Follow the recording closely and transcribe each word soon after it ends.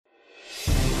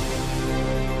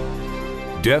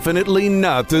Definitely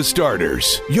not the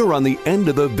starters. You're on the End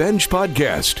of the Bench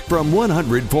podcast from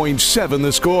 100.7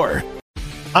 The Score.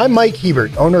 I'm Mike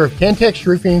Hebert, owner of Cantex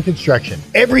Roofing and Construction.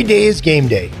 Every day is game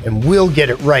day, and we'll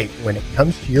get it right when it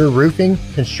comes to your roofing,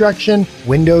 construction,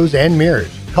 windows, and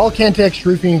mirrors. Call Cantex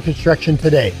Roofing and Construction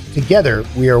today. Together,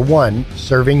 we are one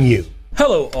serving you.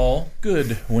 Hello, all.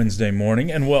 Good Wednesday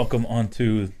morning, and welcome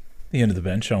onto the End of the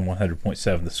Bench on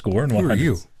 100.7 The Score. And Who are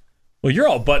you? Well, you're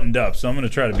all buttoned up, so I'm going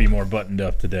to try to be more buttoned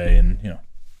up today and,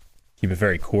 keep it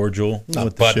very cordial.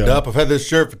 Not buttoned up. I've had this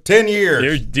shirt for 10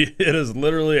 years. It is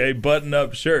literally a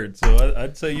button-up shirt, so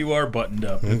I'd say you are buttoned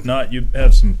up. If not, you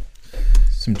have some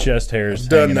chest hairs.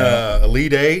 Done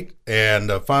Elite Eight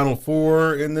and Final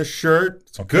Four in this shirt.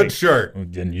 It's a good shirt.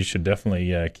 Then you should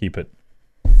definitely keep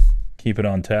it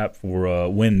on tap for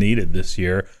when needed this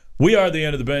year. We are the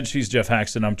End of the Bench. He's Geoff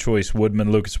Haxton. I'm Chois.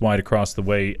 Woodman. Lucas White across the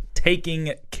way,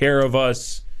 taking care of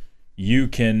us. You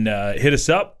can hit us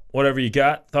up. Whatever you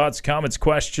got, thoughts, comments,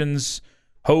 questions,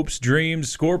 hopes,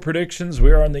 dreams, score predictions. We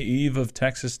are on the eve of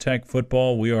Texas Tech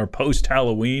football. We are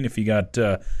post-Halloween. If you got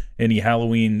any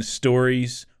Halloween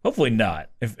stories, hopefully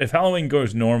not. If Halloween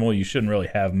goes normal, you shouldn't really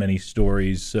have many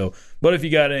stories. But if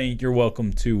you got any, you're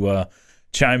welcome to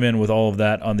chime in with all of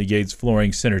that on the Yates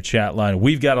Flooring Center chat line.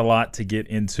 We've got a lot to get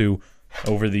into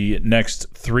over the next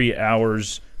 3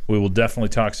 hours. We will definitely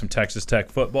talk some Texas Tech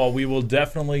football. We will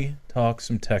definitely talk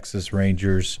some Texas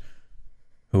Rangers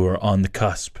who are on the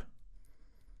cusp.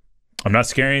 I'm not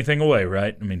scaring anything away,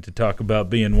 right? I mean, to talk about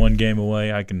being one game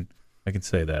away, I can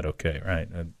say that, okay, right?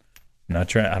 I'm not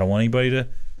trying. I don't want anybody to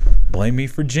blame me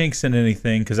for jinxing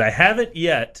anything because I haven't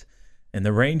yet, and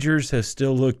the Rangers have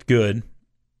still looked good.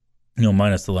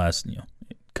 Minus the last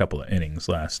couple of innings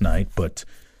last night, but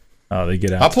they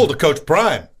get out. I pulled a Coach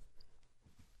Prime.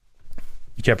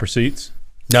 You kept receipts?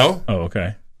 No. Oh,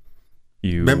 okay.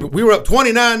 Remember, we were up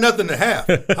 29-0 at half.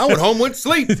 I went home, went to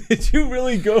sleep. Did you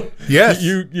really go? Yes.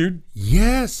 You.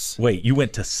 Yes. Wait, you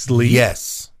went to sleep?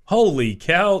 Yes. Holy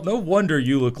cow! No wonder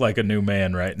you look like a new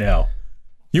man right now.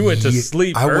 You went to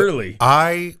sleep early.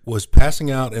 I was passing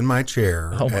out in my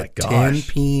chair at 10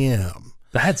 p.m.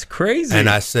 That's crazy. And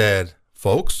I said,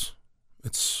 "Folks,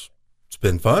 it's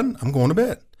been fun. I'm going to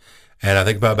bed." And I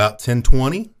think about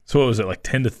 10:20. So what was it, like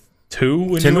 10 to 2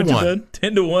 when 10 you went to to bed?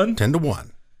 10 to 1? 10 to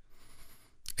 1.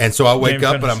 And so I wake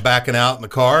up and I'm backing out in the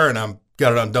car and I'm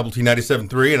got it on Double T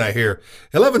 97.3 and I hear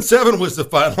 11-7 was the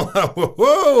final.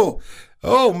 Whoa.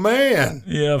 Oh, man.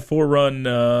 Yeah, 4-run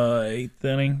 8th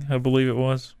inning, I believe it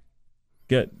was.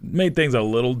 Made things a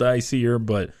little dicier,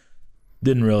 but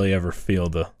didn't really ever feel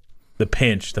the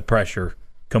pinch, the pressure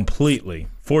completely,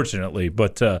 fortunately.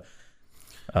 But,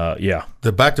 yeah.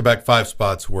 The back-to-back 5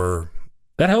 spots were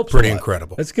that helps pretty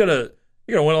incredible. You're gonna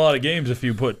win a lot of games if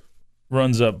you put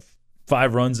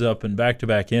 5 runs up in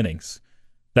back-to-back innings.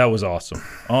 That was awesome.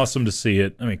 Awesome to see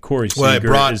it. I mean, Corey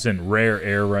Seager is in rare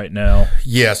air right now.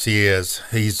 Yes, he is.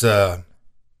 He's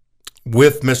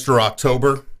with Mr.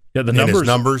 October. Yeah, the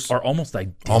numbers are almost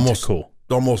identical.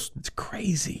 Almost. It's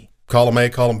crazy. Column A,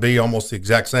 column B, almost the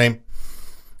exact same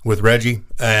with Reggie.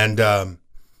 And, one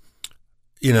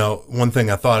thing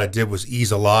I thought I did was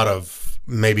ease a lot of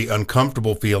maybe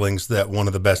uncomfortable feelings that one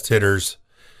of the best hitters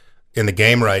in the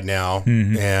game right now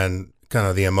and kind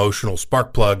of the emotional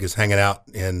spark plug is hanging out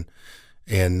in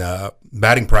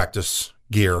batting practice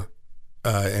gear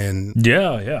and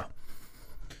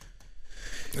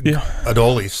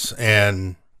Adolis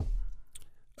and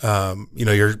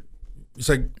it's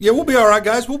like, yeah, we'll be all right,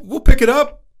 guys, we'll pick it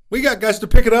up, we got guys to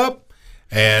pick it up.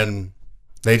 And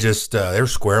they just they're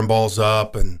squaring balls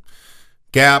up and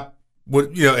gap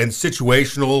and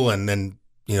situational, and then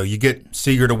you get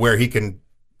Seager to where he can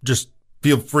just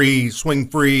feel free, swing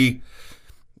free,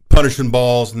 punishing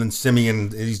balls, and then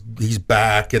Simeon, he's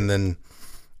back, and then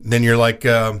you're like,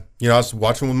 I was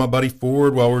watching with my buddy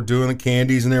Ford while we're doing the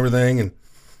candies and everything, and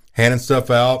handing stuff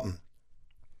out, and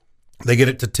they get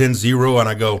it to 10-0, and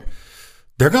I go,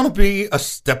 they're going to be a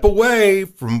step away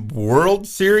from World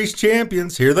Series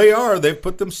champions. Here they are. They've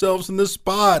put themselves in this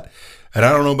spot, and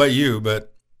I don't know about you,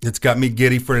 but it's got me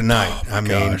giddy for tonight.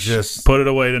 Just put it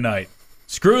away tonight.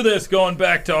 Screw this going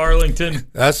back to Arlington.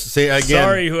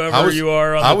 Sorry, whoever you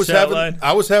are on the chat line.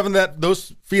 I was having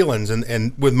those feelings,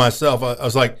 and with myself, I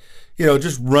was like,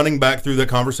 just running back through the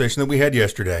conversation that we had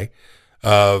yesterday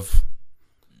of,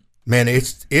 man,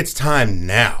 it's time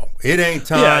now. It ain't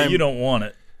time. Yeah, you don't want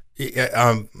it.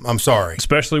 I'm sorry.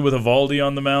 Especially with Evaldi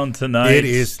on the mound tonight. It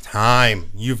is time.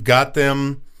 You've got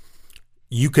them.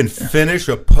 You can finish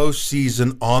a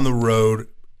postseason on the road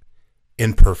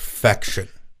in perfection.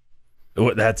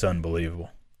 That's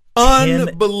unbelievable.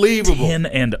 Unbelievable.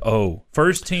 10-0.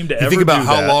 First team to ever do that. You think about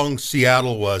how long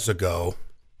Seattle was ago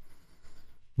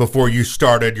before you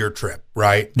started your trip,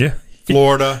 right? Yeah.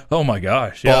 Florida. Oh, my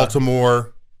gosh. Yeah.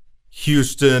 Baltimore,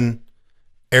 Houston,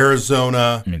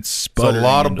 Arizona. I mean, it's a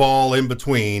lot of ball in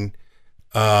between.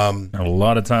 A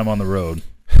lot of time on the road.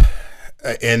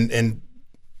 And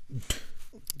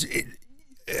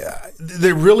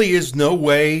there really is no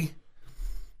way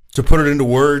to put it into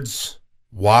words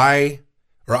why,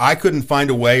 or I couldn't find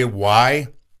a way why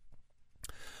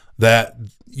that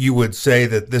you would say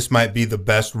that this might be the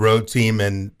best road team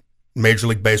in Major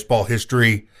League Baseball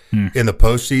history in the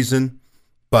postseason.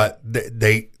 But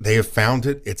they have found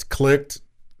it. It's clicked.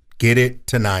 Get it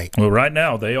tonight. Well, right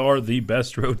now, they are the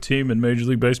best road team in Major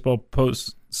League Baseball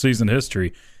postseason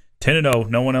history. 10-0.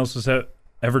 No one else has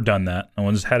ever done that. No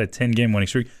one's had a 10-game winning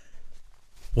streak.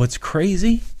 What's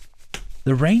crazy,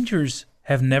 the Rangers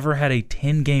have never had a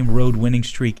 10-game road winning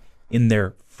streak in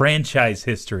their franchise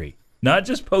history. Not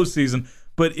just postseason,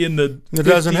 but in the it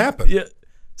doesn't happen.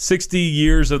 60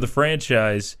 years of the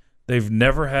franchise, they've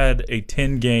never had a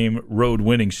 10-game road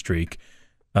winning streak,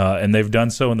 and they've done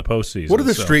so in the postseason. What did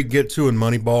the streak get to in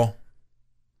Moneyball?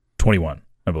 21,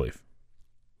 I believe.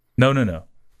 No.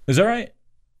 Is that right?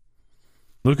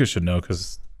 Lucas should know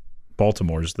because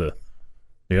Baltimore's the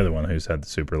other one who's had the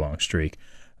super long streak.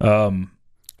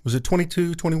 Was it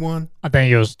 22, 21? I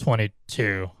think it was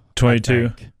 22.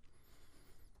 22?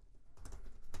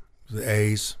 The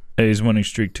A's. A's winning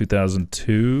streak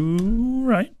 2002,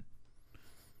 right?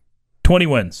 20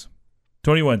 wins.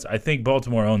 20 wins. I think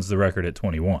Baltimore owns the record at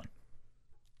 21.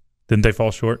 Didn't they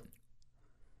fall short?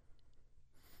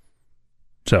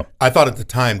 So I thought at the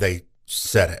time they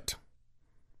said it.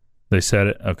 They said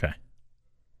it? Okay.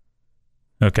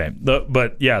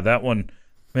 But, yeah, that one,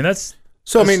 I mean, that's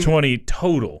 20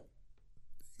 total.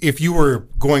 If you were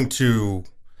going to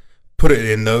put it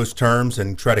in those terms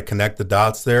and try to connect the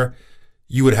dots there,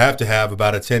 you would have to have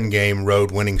about a 10-game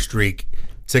road winning streak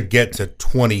to get to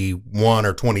 21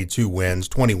 or 22 wins,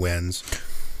 20 wins.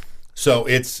 So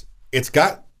it's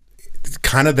got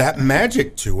kind of that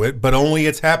magic to it, but only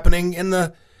it's happening in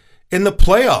the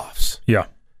playoffs. Yeah.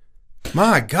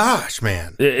 My gosh,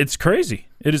 man. It's crazy.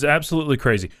 It is absolutely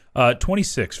crazy.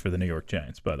 26 for the New York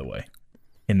Giants, by the way,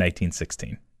 in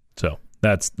 1916. So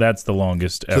that's the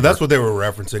longest ever. So that's what they were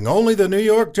referencing. Only the New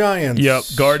York Giants. Yep.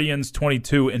 Guardians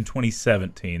 22 in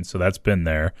 2017. So that's been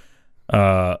there.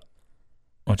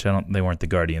 Which they weren't the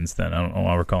Guardians then. I don't know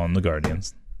why we're calling them the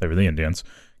Guardians. They were the Indians.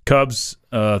 Cubs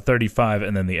 35,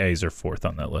 and then the A's are fourth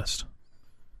on that list.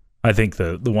 I think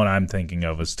the one I'm thinking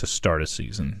of is to start a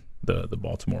season, the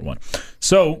Baltimore one.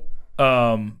 So,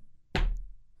 wow,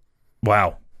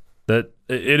 that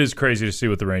it is crazy to see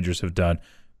what the Rangers have done.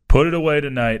 Put it away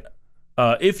tonight.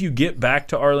 If you get back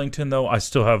to Arlington, though, I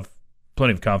still have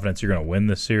plenty of confidence you're going to win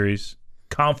this series.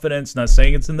 Confidence, not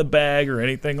saying it's in the bag or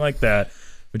anything like that,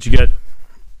 but you got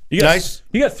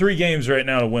 3 games right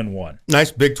now to win one.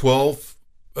 Nice Big 12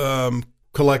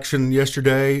 collection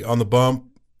yesterday on the bump.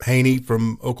 Haney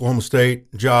from Oklahoma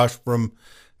State, Josh from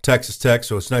Texas Tech.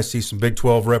 So it's nice to see some Big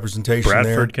 12 representation there.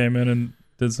 Bradford came in and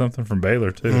did something from Baylor,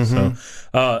 too. Mm-hmm.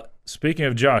 So, speaking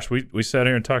of Josh, we sat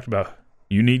here and talked about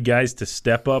you need guys to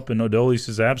step up in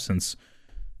Odolis' absence.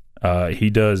 He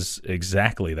does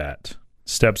exactly that.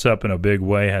 Steps up in a big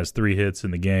way, has 3 hits in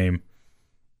the game.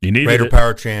 You need Raider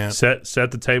power chant. Set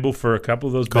the table for a couple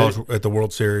of those calls at the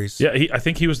World Series. Yeah, I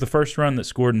think he was the first run that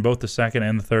scored in both the second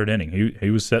and the third inning. He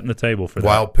was setting the table for that.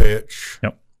 Wild pitch.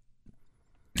 Yep.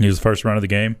 He was the first run of the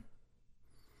game.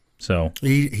 So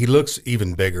he looks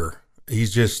even bigger.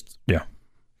 He's just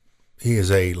he is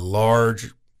a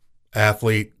large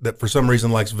athlete that for some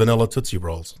reason likes vanilla Tootsie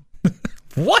Rolls.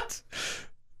 What?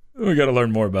 We got to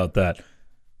learn more about that.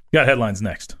 Got headlines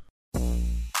next.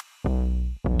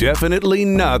 Definitely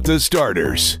not the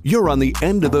starters. You're on the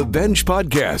End of the Bench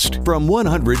podcast from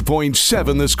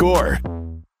 100.7 The Score.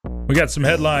 We got some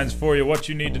headlines for you. What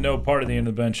you need to know, part of the End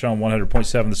of the Bench on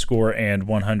 100.7 The Score and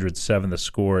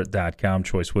 107thescore.com.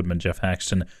 Chois, Woodman, Geoff,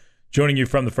 Haxton joining you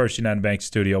from the First United Bank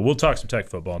studio. We'll talk some tech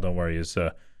football. Don't worry. As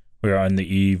we are on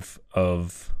the eve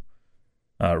of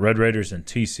Red Raiders and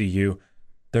TCU.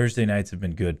 Thursday nights have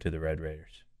been good to the Red Raiders.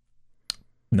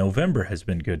 November has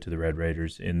been good to the Red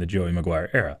Raiders in the Joey Maguire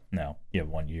era. Now, you have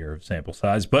 1 year of sample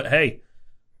size. But, hey, if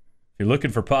you're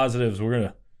looking for positives,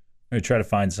 we're gonna try to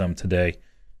find some today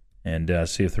and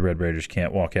see if the Red Raiders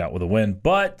can't walk out with a win.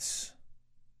 But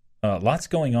lots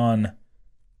going on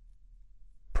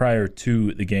prior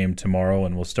to the game tomorrow,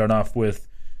 and we'll start off with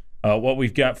what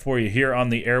we've got for you here on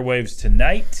the airwaves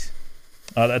tonight.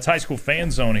 That's High School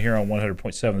Fan Zone here on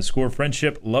 100.7 The Score.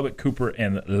 Friendship, Lubbock Cooper,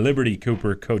 and Liberty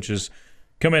Cooper coaches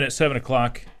come in at 7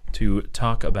 o'clock to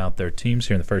talk about their teams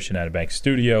here in the First United Bank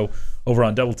studio over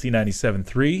on Double T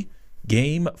 97.3.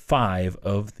 Game 5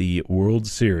 of the World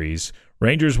Series.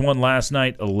 Rangers won last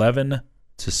night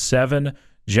 11-7.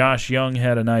 Josh Young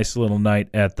had a nice little night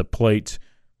at the plate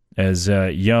as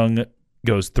Young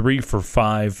goes 3 for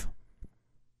 5,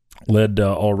 led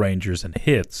all Rangers in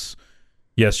hits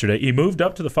yesterday. He moved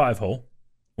up to the 5-hole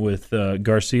with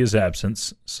Garcia's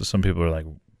absence. So some people are like,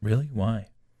 really? Why?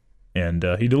 And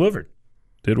he delivered.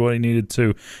 Did what he needed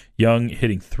to. Young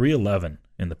hitting .311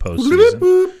 in the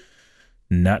postseason.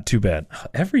 Not too bad.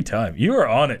 Every time. You are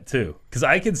on it, too. Because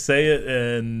I can say it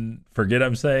and forget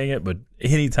I'm saying it, but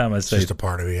anytime I say it's just a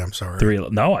part of me. I'm sorry.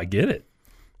 No, I get it.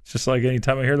 It's just like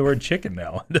anytime I hear the word chicken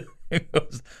now.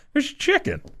 There's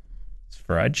chicken. It's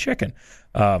fried chicken.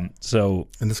 And it's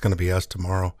going to be us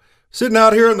tomorrow. Sitting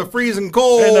out here in the freezing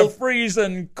cold.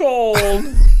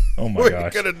 Oh, my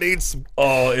gosh. We're going to need some.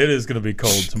 Oh, it is going to be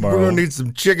cold tomorrow. We're going to need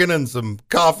some chicken and some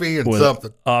coffee and with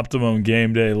something. Optimum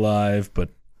Game Day Live, but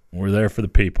we're there for the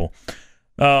people.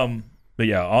 But,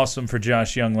 yeah, awesome for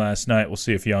Josh Young last night. We'll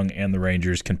see if Young and the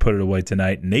Rangers can put it away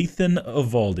tonight. Nathan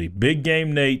Eovaldi, big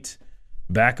game Nate,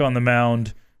 back on the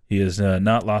mound. He has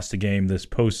not lost a game this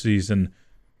postseason.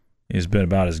 He's been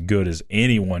about as good as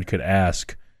anyone could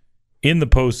ask in the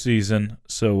postseason.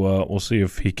 So we'll see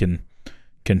if he can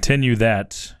continue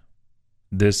that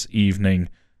this evening.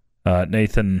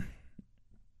 Nathan,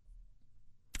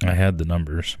 I had the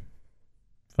numbers.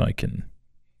 If I can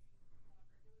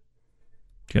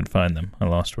find them. I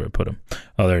lost where I put them.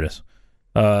 Oh, there it is.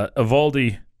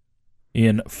 Eovaldi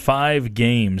in 5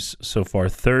 games so far,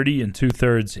 30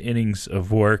 2/3 innings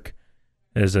of work,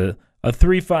 has a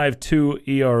 3.52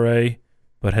 ERA,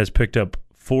 but has picked up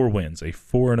 4 wins, a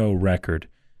 4-0 record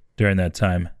during that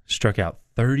time. Struck out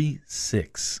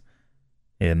 36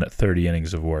 in 30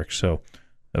 innings of work. So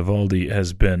Eovaldi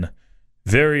has been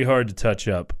very hard to touch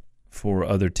up for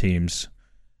other teams.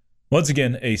 Once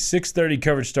again, a 6:30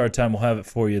 coverage start time. We'll have it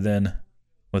for you then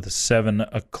with a 7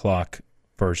 o'clock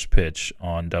first pitch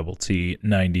on Double T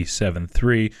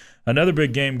 97.3. Another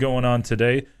big game going on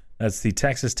today. That's the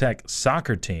Texas Tech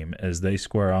soccer team as they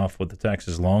square off with the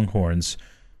Texas Longhorns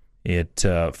at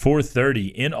 4:30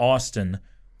 in Austin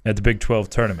at the Big 12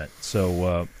 tournament.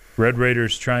 So Red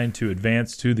Raiders trying to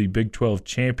advance to the Big 12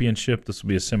 championship. This will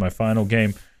be a semifinal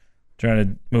game. Trying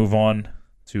to move on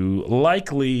to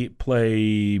likely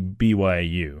play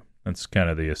BYU. That's kind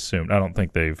of the assumed. I don't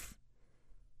think they've.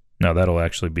 No, that'll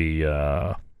actually be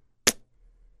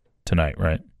tonight,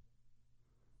 right?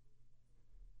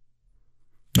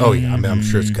 Oh, yeah. I'm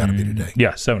sure it's got to be today.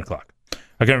 Yeah, 7 o'clock.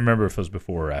 I can't remember if it was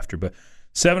before or after, but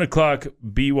 7 o'clock,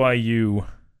 BYU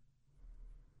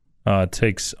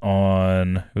takes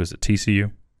on, who is it,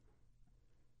 TCU?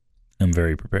 I'm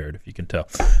very prepared, if you can tell.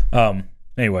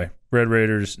 Anyway, Red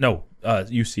Raiders. No,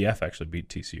 UCF actually beat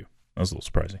TCU. That was a little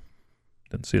surprising.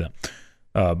 Didn't see that.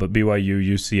 But BYU,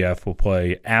 UCF will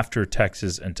play after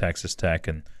Texas and Texas Tech,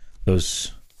 and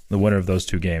the winner of those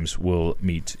 2 games will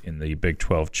meet in the Big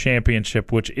 12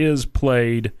 championship, which is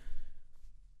played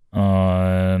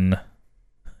on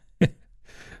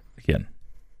again.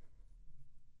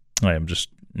 I am just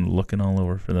looking all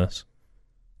over for this.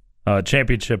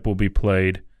 Championship will be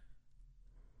played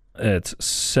at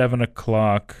 7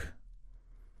 o'clock.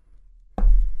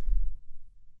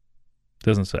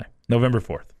 Doesn't say. November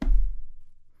 4th,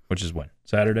 which is when?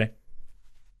 Saturday?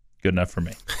 Good enough for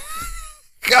me.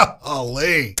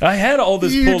 Golly. I had all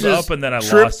this pulled up and then I lost it.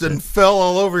 Tripped and fell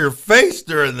all over your face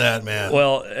during that, man.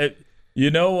 Well,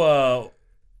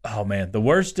 oh, man, the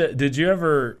worst. Did you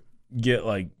ever get,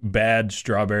 like, bad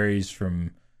strawberries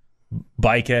from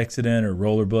bike accident or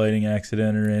rollerblading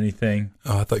accident or anything?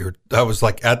 Oh, I thought I was,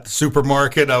 like, at the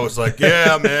supermarket. I was like,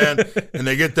 yeah, man. And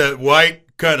they get that white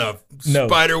kind of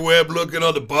spider web looking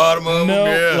on the bottom of them.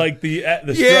 Yeah. Like the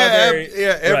strawberry.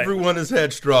 Yeah, everyone has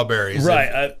had strawberries.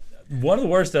 Right. One of the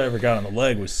worst I ever got on the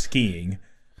leg was skiing.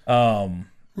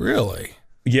 Really?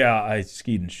 Yeah, I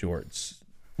skied in shorts.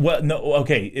 Well, no,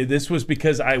 okay. This was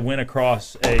because I went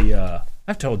across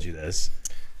I've told you this.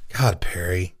 God,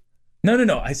 Perry.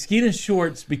 No. I skied in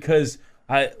shorts because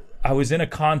I was in a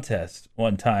contest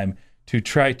one time to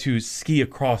try to ski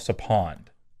across a pond.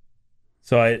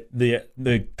 So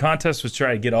the contest was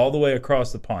trying to get all the way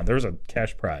across the pond. There was a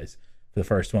cash prize for the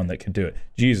first one that could do it.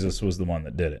 Jesus was the one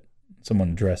that did it.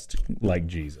 Someone dressed like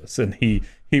Jesus, and he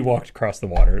walked across the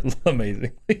water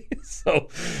amazingly. So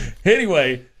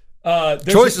anyway,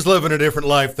 Chois is living a different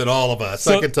life than all of us.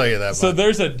 I can tell you that much. So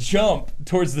there's a jump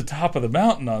towards the top of the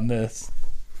mountain on this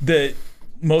that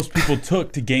most people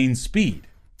took to gain speed.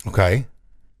 Okay.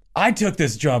 I took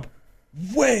this jump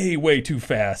way, way too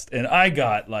fast, and I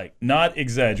got, like, not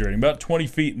exaggerating, about 20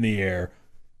 feet in the air,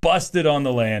 busted on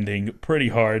the landing pretty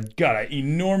hard, got an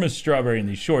enormous strawberry in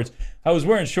these shorts. I was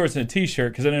wearing shorts and a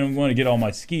T-shirt because I didn't want to get all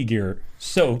my ski gear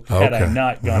soaked had I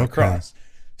not gone across.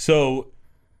 So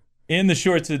in the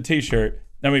shorts and the T-shirt,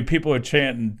 I mean, people are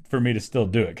chanting for me to still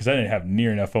do it because I didn't have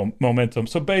near enough momentum.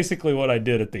 So basically what I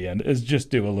did at the end is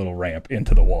just do a little ramp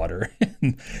into the water.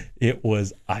 It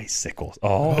was icicles.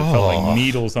 Oh, it felt like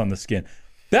needles on the skin.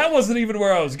 That wasn't even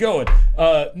where I was going.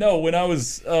 No, when I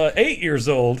was 8 years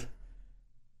old,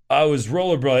 I was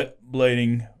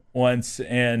rollerblading once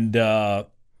and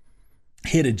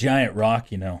hit a giant rock,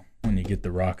 when you get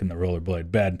the rock in the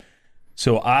rollerblade bed.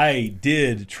 So I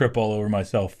did trip all over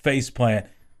myself, face plant.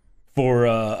 For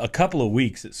a couple of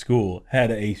weeks at school,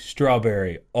 had a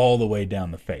strawberry all the way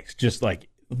down the face. Just like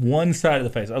one side of the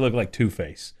face. I look like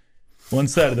Two-Face. One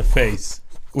side of the face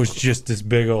was just this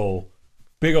big old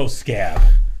scab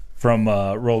from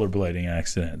a rollerblading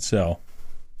accident. So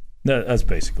that's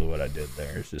basically what I did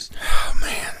there. It's just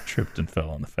tripped and fell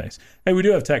on the face. Hey, we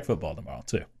do have tech football tomorrow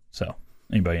too. So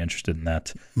anybody interested in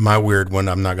that? My weird one,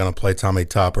 I'm not going to play Tommy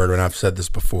Topper, and I've said this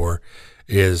before,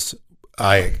 is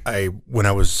I when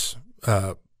I was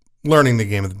learning the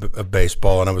game of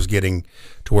baseball, and I was getting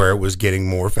to where it was getting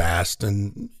more fast,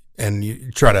 and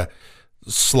you try to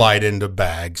slide into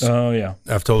bags. Oh yeah,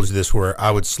 I've told you this, where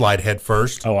I would slide head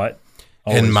first. Oh,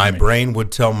 and my brain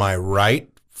would tell my right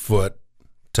foot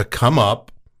to come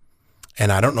up,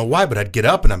 and I don't know why, but I'd get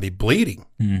up and I'd be bleeding.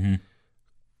 Mm-hmm.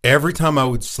 Every time I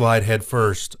would slide head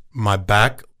first, my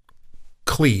back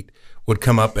cleat would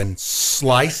come up and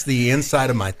slice the inside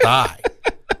of my thigh.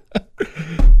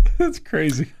 That's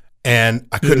crazy. And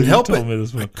I couldn't help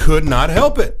it. I could not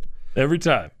help it. Every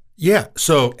time. Yeah.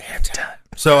 So every time.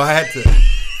 So I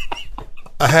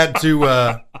had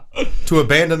to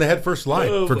abandon the head first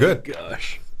slide for good.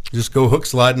 Gosh. Just go hook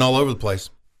sliding all over the place.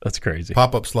 That's crazy.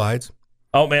 Pop-up slides.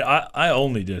 Oh man, I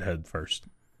only did head first.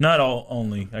 Not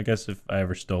only. I guess if I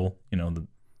ever stole, the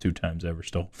 2 times I ever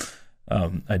stole,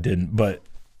 I didn't. But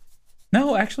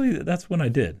no, actually, that's when I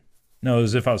did. No, it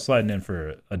was if I was sliding in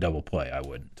for a double play, I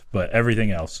wouldn't. But everything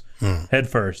else, head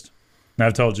first. And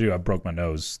I've told you I broke my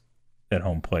nose at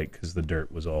home plate because the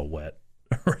dirt was all wet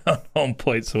around home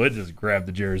plate, so it just grabbed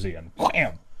the jersey and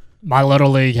wham. My little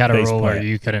league had a rule where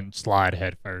you couldn't slide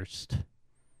head first.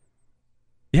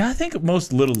 Yeah, I think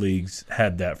most little leagues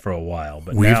had that for a while,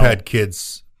 but we've had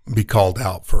kids be called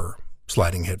out for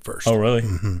sliding head first. Oh, really?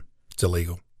 Mm-hmm. It's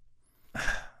illegal.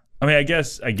 I mean, I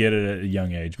guess I get it at a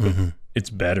young age, but it's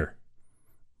better.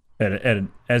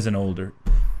 As an older,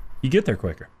 you get there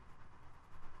quicker.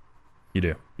 You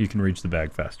do. You can reach the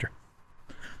bag faster.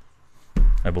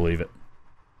 I believe it.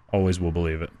 Always will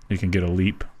believe it. You can get a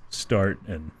leap start,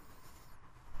 and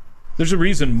there's a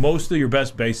reason most of your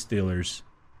best base stealers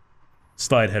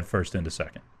slide head first into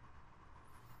second.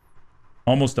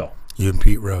 Almost all. You and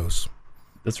Pete Rose.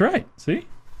 That's right. See?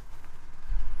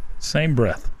 Same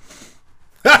breath.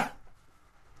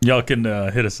 Y'all can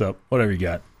hit us up. Whatever you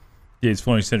got. Yates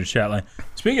Flooring Center chat line.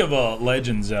 Speaking of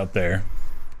legends out there,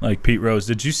 like Pete Rose,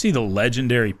 did you see the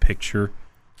legendary picture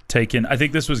taken? I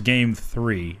think this was Game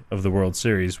 3 of the World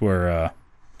Series, where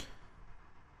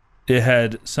it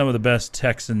had some of the best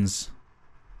Texans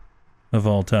of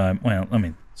all time. Well, I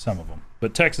mean, some of them.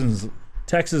 But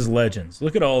Texas legends.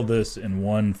 Look at all this in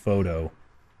one photo.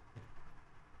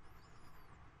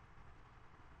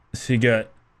 So you got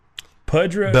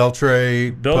Pudge,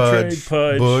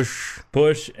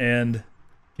 Bush, and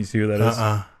you see who that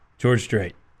is? George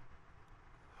Strait.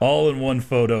 All in one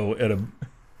photo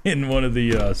in one of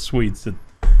the suites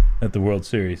at the World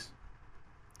Series.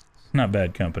 It's not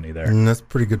bad company there. That's a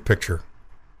pretty good picture.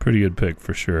 Pretty good pick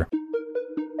for sure.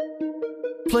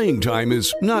 Playing time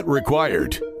is not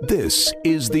required. This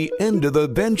is the End of the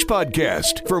Bench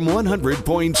podcast from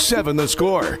 100.7 The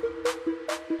Score.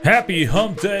 Happy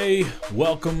Hump Day.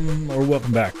 Welcome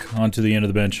back onto the End of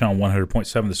the Bench on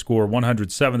 100.7 The Score,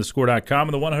 107thescore.com,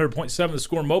 and the 100.7 The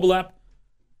Score mobile app.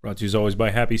 Brought to you as always by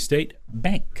Happy State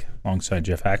Bank. Alongside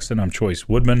Geoff Haxton, I'm Chois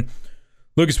Woodman.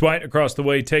 Lucas White across the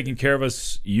way taking care of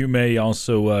us. You may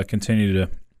also continue to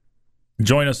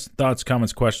join us. Thoughts,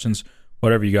 comments, questions,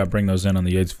 whatever you got, bring those in on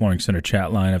the Yates Flooring Center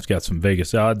chat line. I've got some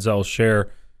Vegas odds I'll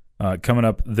share coming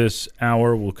up this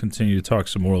hour. We'll continue to talk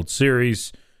some World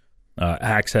Series.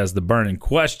 Axe has the burning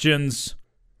questions.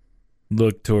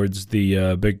 Look towards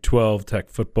the Big 12 Tech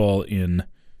football in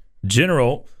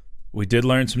general. We did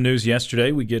learn some news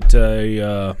yesterday. We get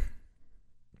a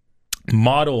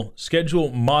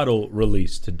schedule model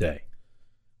release today.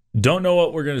 Don't know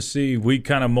what we're going to see. We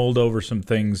kind of mulled over some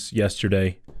things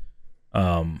yesterday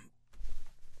on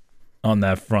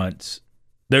that front.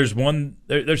 There's one,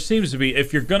 there seems to be,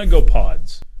 if you're going to go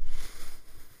pods,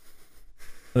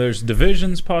 there's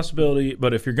divisions possibility,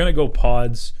 but if you're going to go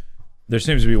pods, there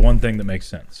seems to be one thing that makes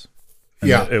sense. And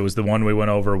it was the one we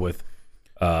went over with.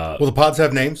 Will the pods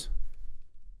have names?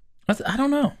 I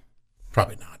don't know.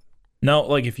 Probably not. No,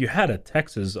 like if you had a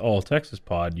all Texas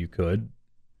pod, you could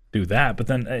do that. But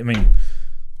then, I mean,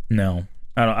 no,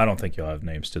 I don't think you'll have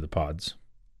names to the pods.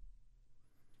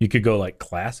 You could go like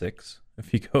classics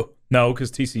if you go. No,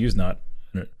 because TCU's not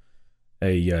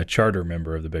a charter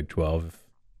member of the Big 12.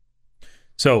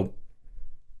 So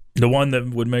the one that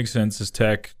would make sense is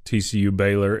Tech, TCU,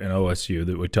 Baylor, and OSU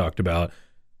that we talked about,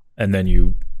 and then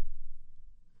you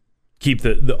keep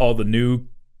all the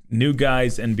new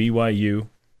guys and BYU.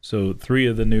 So 3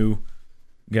 of the new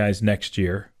guys next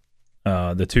year.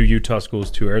 The 2 Utah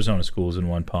schools, 2 Arizona schools in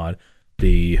one pod.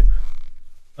 The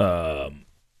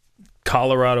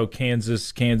Colorado,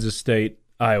 Kansas, Kansas State,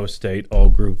 Iowa State, all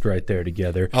grouped right there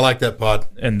together. I like that pod.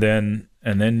 And then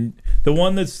the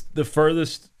one that's the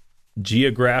furthest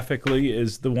geographically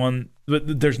is the one,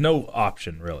 but there's no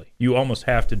option really. You almost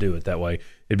have to do it that way.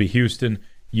 It'd be Houston,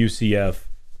 UCF,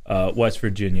 West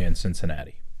Virginia, and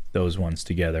Cincinnati. Those ones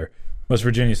together. West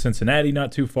Virginia, Cincinnati,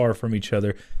 not too far from each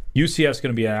other. UCF's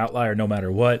going to be an outlier no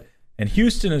matter what. And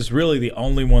Houston is really the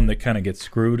only one that kind of gets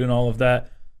screwed in all of that.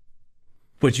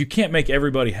 But you can't make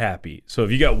everybody happy. So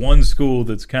if you got one school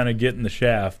that's kind of getting the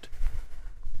shaft,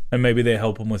 and maybe they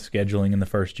help them with scheduling in the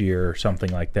first year or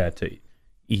something like that to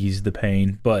ease the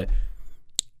pain. But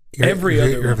you're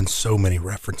having so many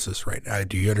references right now.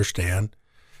 Do you understand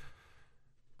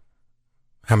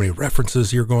how many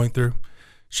references you're going through?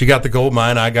 She got the gold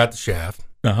mine. I got the shaft.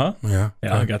 Uh-huh. Yeah.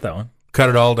 I got that one. Cut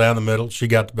it all down the middle. She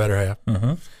got the better half.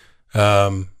 Uh-huh.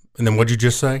 And then what'd you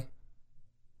just say?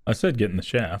 I said getting the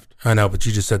shaft. I know, but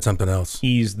you just said something else.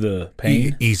 Ease the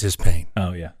pain? Ease his pain.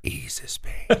 Oh, yeah. Ease his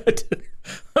pain.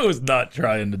 I was not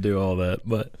trying to do all that,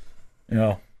 but, you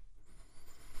know.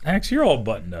 Ax, you're all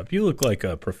buttoned up. You look like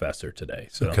a professor today.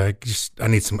 So. Okay. I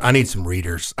need some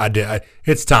readers.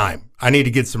 It's time. I need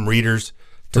to get some readers.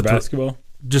 For basketball?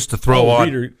 Just to throw on.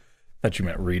 I thought you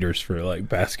meant readers for, like,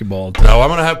 basketball. No, I'm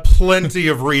going to have plenty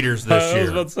of readers this year. I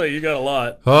was about to say, you got a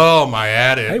lot. Oh, my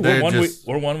addict. Hey,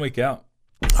 we're 1 week out.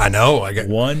 I know. I got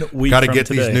 1 week. Got to get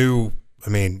today. these new. I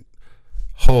mean,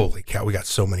 holy cow! We got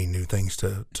so many new things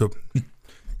to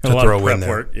throw in there.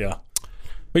 Work, yeah.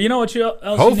 But you know what?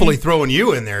 Hopefully, throwing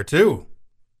you in there too.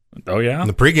 Oh yeah, in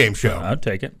the pregame show. I'd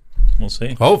take it. We'll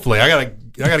see. Hopefully, I gotta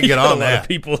get on that. A lot of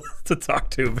people to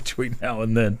talk to between now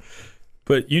and then.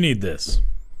 But you need this.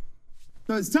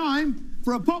 So it's time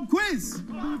for a pop quiz.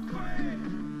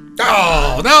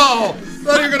 Oh no!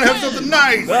 Thought you were gonna have something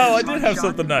nice. Well, I did have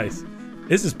something nice.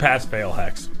 This is pass fail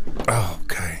hacks. Oh,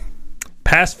 okay.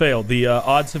 Pass fail. The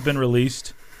odds have been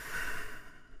released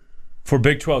for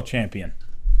Big 12 champion.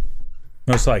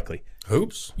 Most likely.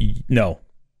 Hoops? No.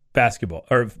 Basketball.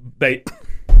 Or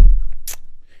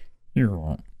you're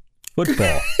wrong.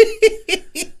 Football.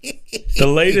 The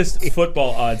latest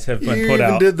football odds have been put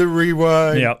out. Did the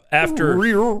rewind. Yeah. After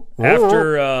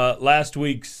last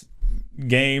week's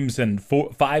games and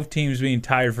 5 teams being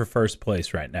tied for first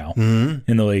place right now in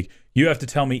the league. You have to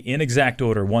tell me in exact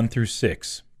order 1 through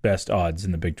 6 best odds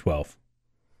in the Big 12.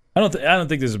 I don't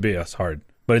think this would be as hard,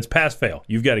 but it's pass fail.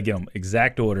 You've got to get them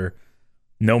exact order,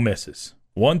 no misses.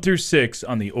 1 through 6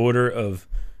 on the order of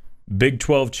Big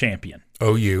 12 champion.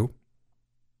 OU.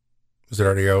 Is it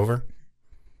already over?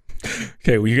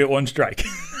 Okay, well you get 1 strike.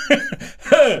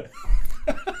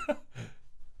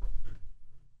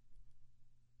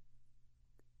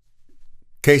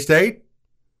 K-State?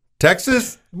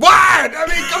 Texas? What? I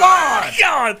mean, come on.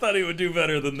 God, I thought he would do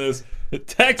better than this.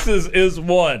 Texas is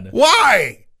 1.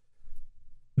 Why?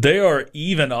 They are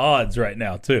even odds right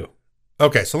now, too.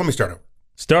 Okay, so let me start over.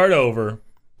 Start over.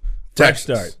 Texas.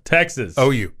 Fresh start. Texas.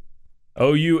 OU.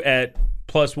 OU at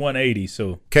plus 180.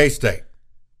 So K-State.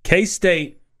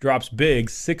 K-State drops big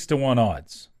 6-1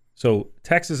 odds. So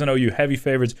Texas and OU heavy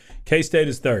favorites. K-State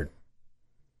is 3rd.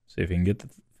 See if you can get the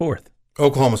 4th.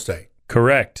 Oklahoma State.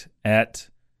 Correct. At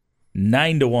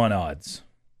 9-1 odds.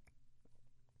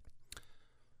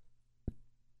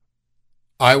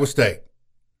 Iowa State.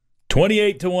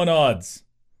 28-1 odds.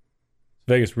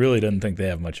 Vegas really doesn't think they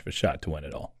have much of a shot to win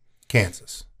it all.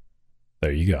 Kansas.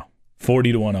 There you go.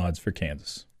 40-1 odds for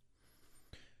Kansas.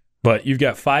 But you've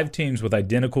got 5 teams with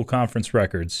identical conference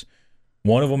records.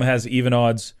 One of them has even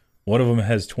odds. One of them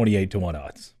has 28-1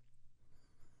 odds.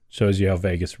 Shows you how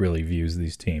Vegas really views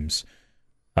these teams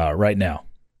right now.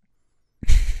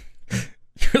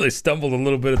 really stumbled a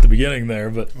little bit at the beginning there,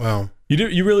 but Well,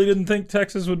 you really didn't think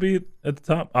Texas would be at the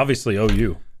top? Obviously,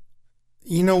 OU.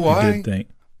 you know why? You did think.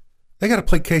 They got to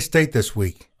play K-State this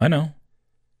week. I know.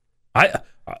 I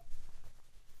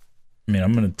mean,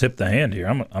 I'm going to tip the hand here.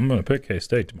 I'm going to pick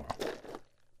K-State tomorrow.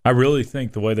 I really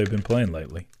think the way they've been playing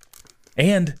lately.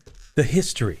 And the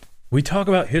history. We talk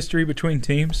about history between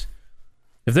teams.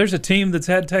 If there's a team that's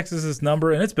had Texas's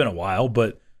number, and it's been a while,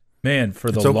 but, man,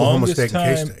 for the longest State time,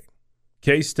 and K-State.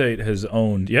 K-State has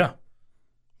owned, yeah.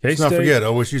 Let's not forget,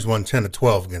 OSU's won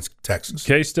 10-12 against Texas.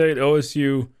 K-State,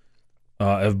 OSU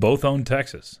have both owned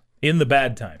Texas in the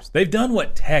bad times. They've done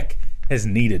what Tech has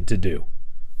needed to do.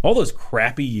 All those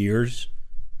crappy years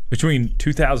between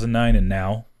 2009 and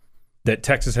now that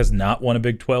Texas has not won a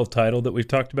Big 12 title that we've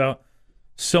talked about,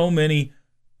 so many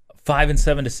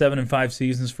 5-7 to 7-5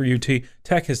 seasons for UT,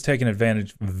 Tech has taken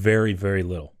advantage very, very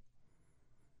little.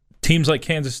 Teams like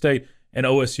Kansas State and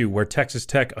OSU, where Texas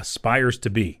Tech aspires to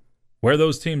be, where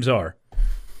those teams are,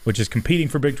 which is competing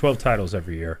for Big 12 titles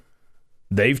every year,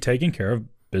 they've taken care of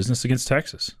business against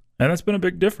Texas. And that's been a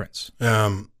big difference.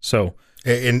 So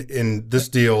in this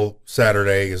deal,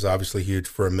 Saturday is obviously huge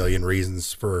for a million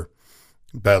reasons for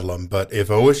Bedlam. But if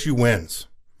OSU wins,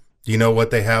 do you know what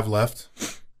they have left?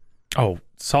 Oh,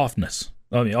 softness.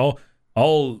 I mean,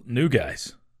 all new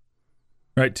guys,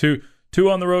 right? Two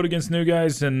on the road against new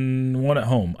guys and one at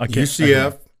home.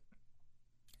 UCF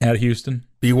at Houston,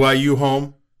 BYU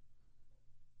home.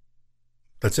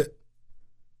 That's it.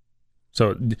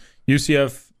 So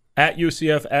UCF at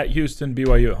Houston,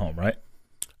 BYU at home, right?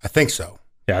 I think so.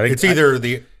 Yeah, I think it's either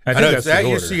I know it's at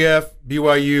order. UCF,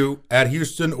 BYU at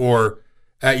Houston, or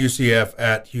at UCF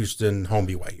at Houston, home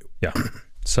BYU. Yeah.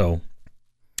 So,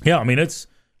 yeah, I mean it's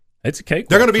a cake.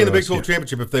 They're going to be in the Big 12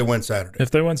 championship if they win Saturday. If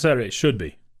they win Saturday, it should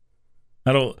be.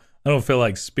 I don't feel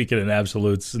like speaking in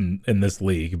absolutes in this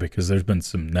league because there's been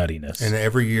some nuttiness. And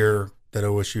every year that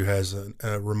OSU has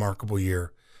a remarkable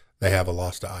year, they have a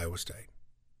loss to Iowa State.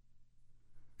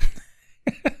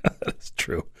 That's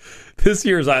true. This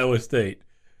year's Iowa State,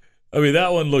 I mean,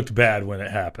 that one looked bad when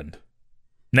it happened.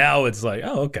 Now it's like,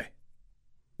 oh, okay.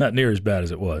 Not near as bad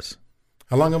as it was.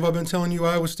 How long have I been telling you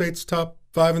Iowa State's top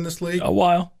 5 in this league? A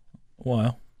while.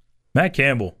 Matt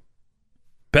Campbell,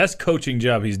 best coaching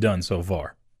job he's done so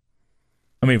far.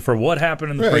 I mean, for what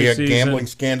happened in the preseason. He had gambling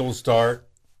scandal start.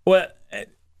 Well,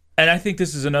 and I think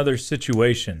this is another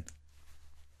situation.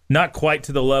 Not quite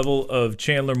to the level of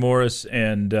Chandler Morris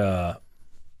and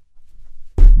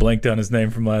blanked on his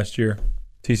name from last year.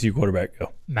 TCU quarterback.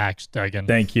 Go. Max Duggan.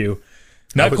 Thank you.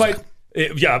 Not quite.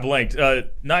 I blanked.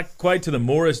 Not quite to the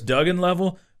Morris Duggan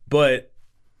level, but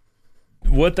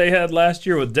what they had last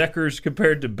year with Deckers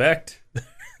compared to Becht,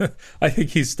 I think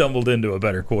he stumbled into a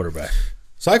better quarterback.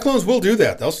 Cyclones will do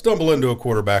that. They'll stumble into a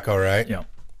quarterback, all right. Yeah.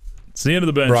 It's the end of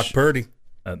the bench. Brock Purdy.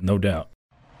 No doubt.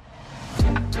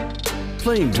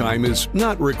 Playing time is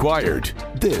not required.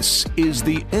 This is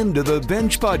the End of the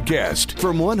Bench podcast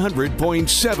from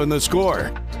 100.7 The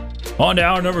Score. On to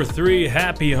hour number 3.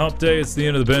 Happy Hump Day. It's the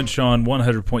End of the Bench on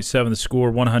 100.7 The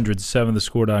Score,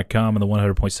 107thescore.com, and the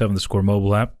 100.7 The Score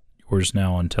mobile app. Yours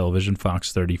now on television,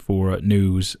 Fox 34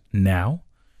 News Now.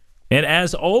 And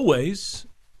as always,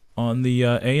 on the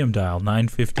AM dial,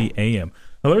 950 AM.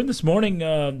 I learned this morning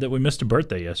that we missed a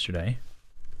birthday yesterday.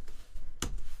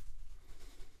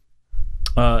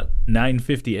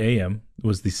 950 AM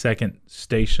was the second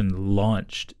station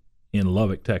launched in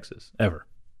Lubbock, Texas, ever.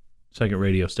 Second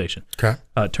radio station. Okay.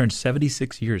 It turned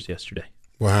 76 years yesterday.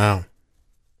 Wow.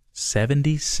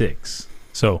 76.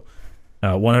 So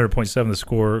 100.7 The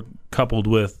Score coupled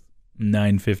with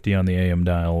 950 on the AM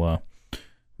dial.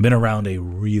 Been around a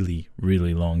really,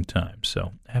 really long time.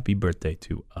 So happy birthday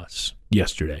to us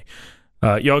yesterday.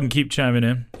 Y'all can keep chiming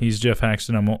in. He's Geoff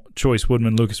Haxton. I'm Chois,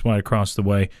 Woodman, Lucas White across the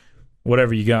way.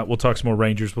 Whatever you got. We'll talk some more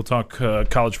Rangers. We'll talk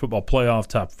college football playoff,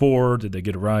 top 4. Did they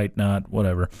get it right? Not.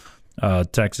 Whatever.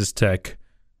 Texas Tech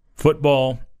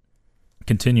football.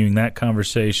 Continuing that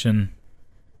conversation.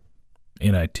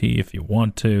 NIT if you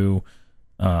want to.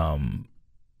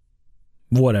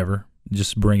 Whatever.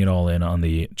 Just bring it all in on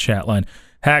the chat line.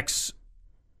 Hax.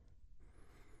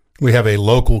 We have a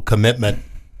local commitment.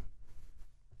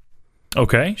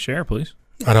 Okay. Share, please.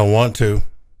 I don't want to.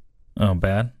 Oh,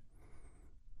 bad.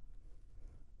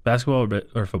 Basketball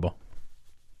or football?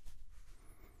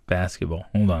 Basketball.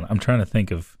 Hold on. I'm trying to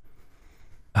think of.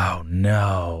 Oh,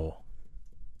 no.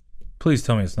 Please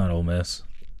tell me it's not Ole Miss.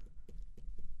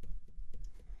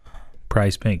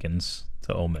 Price Pinkins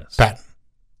to Ole Miss. Patton.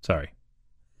 Sorry.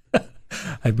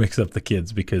 I mix up the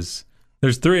kids because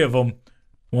there's 3 of them.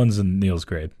 One's in Neil's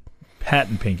grade.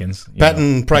 Patton Pinkins.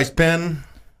 Patton, Price, Penn.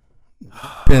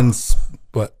 Penn's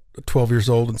what? 12 years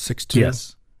old and 6'2"?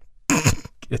 Yes.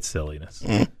 It's silliness.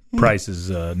 Price is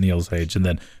Neil's age. And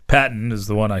then Patton is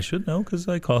the one I should know because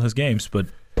I call his games. But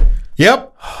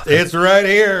Yep, it's right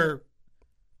here.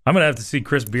 I'm going to have to see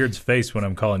Chris Beard's face when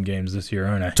I'm calling games this year,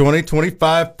 aren't I?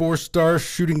 2025 4-star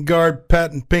shooting guard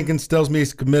Patton Pinkins tells me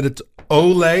he's committed to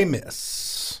Ole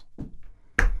Miss.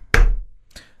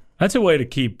 That's a way to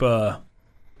keep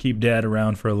Dad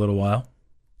around for a little while.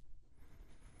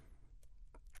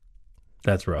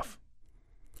 That's rough.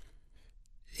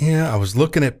 Yeah, I was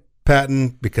looking at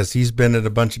Patton because he's been at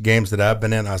a bunch of games that I've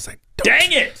been in. I was like,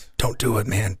 dang it! Don't do it,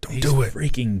 man. Don't He's do it.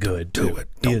 Freaking good. Do dude. it.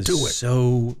 Don't do it.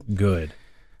 So good.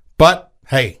 But,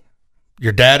 hey,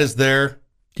 your dad is there.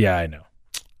 Yeah, I know.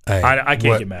 Hey, I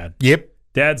can't get mad. Yep.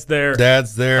 Dad's there.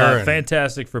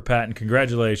 Fantastic for Patton.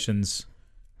 Congratulations.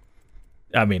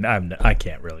 I mean, I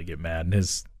can't really get mad. And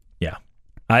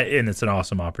it's an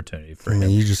awesome opportunity for him.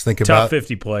 You just think Top about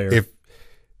 50 player.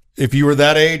 If you were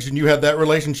that age and you had that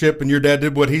relationship and your dad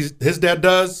did what his dad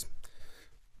does,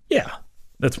 yeah,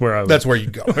 that's where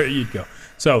you'd go. Where you'd go.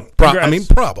 So,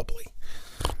 probably.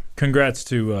 Congrats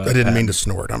to. I didn't mean to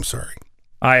snort. I'm sorry.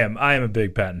 I am a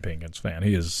big Patton Pinkins fan.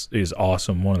 He is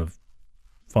awesome. One of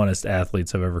the funnest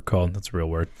athletes I've ever called. That's a real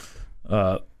word.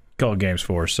 Called games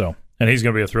for. So, and he's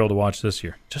going to be a thrill to watch this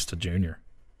year. Just a junior.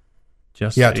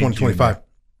 2025. Junior.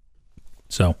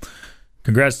 So,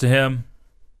 congrats to him.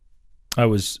 I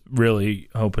was really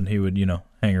hoping he would,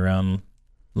 hang around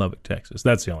Lubbock, Texas.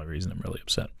 That's the only reason I'm really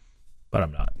upset. But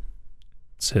I'm not.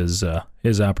 It's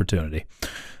his opportunity.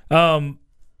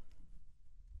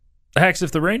 Hax,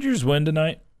 if the Rangers win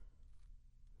tonight,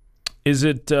 is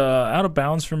it out of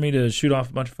bounds for me to shoot off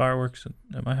a bunch of fireworks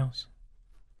at my house?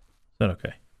 Is that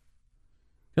okay?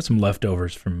 Got some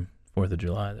leftovers from 4th of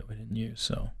July that we didn't use,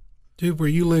 so. Dude, where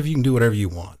you live, you can do whatever you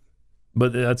want.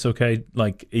 But that's okay,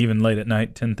 like even late at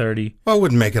night, 10:30? Well, I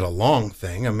wouldn't make it a long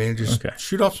thing. I mean, just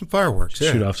shoot off some fireworks.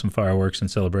 Shoot off some fireworks in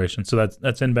celebration. So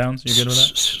that's in bounds? You're good with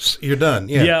that? You're done,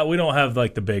 yeah. Yeah, we don't have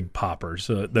like the big poppers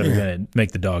that are going to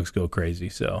make the dogs go crazy,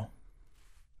 so.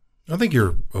 I think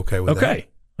you're okay with that.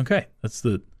 Okay.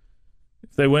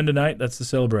 If they win tonight, that's the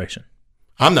celebration.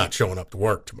 I'm not showing up to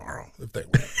work tomorrow if they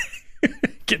win.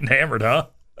 Getting hammered, huh?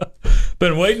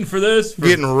 Been waiting for this.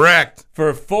 Getting wrecked.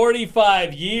 For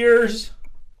 45 years.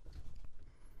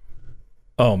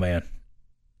 Oh, man.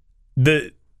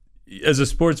 As a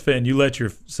sports fan, you let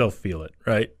yourself feel it,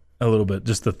 right? A little bit.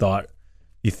 Just the thought.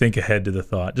 You think ahead to the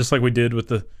thought. Just like we did with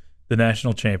the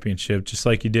national championship. Just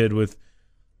like you did with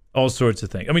all sorts of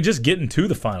things. I mean, just getting to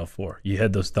the Final Four. You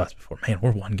had those thoughts before. Man,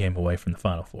 we're one game away from the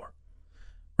Final Four.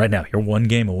 Right now, you're one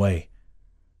game away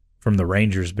from the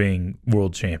Rangers being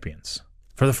world champions.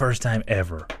 For the first time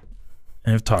ever.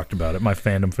 And I've talked about it. My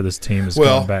fandom for this team has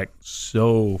gone back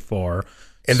so far.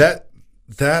 And that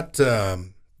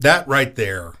right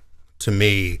there, to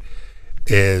me,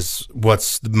 is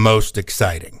what's the most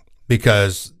exciting.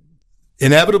 Because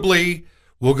inevitably,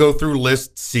 we'll go through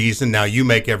list season. Now, you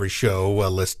make every show a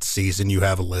list season. You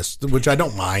have a list, which I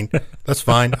don't mind. That's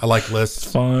fine. I like lists.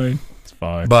 It's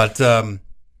fine. But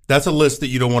that's a list that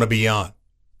you don't want to be on.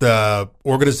 The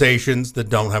organizations that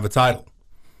don't have a title.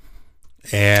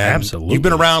 And absolutely, you've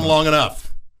been around long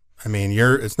enough. I mean,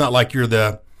 it's not like you're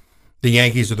the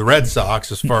Yankees or the Red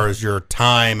Sox as far as your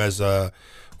time as a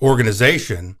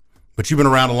organization, but you've been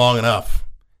around long enough.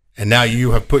 And now you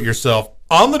have put yourself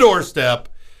on the doorstep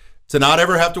to not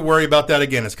ever have to worry about that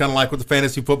again. It's kind of like with the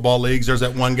fantasy football leagues. There's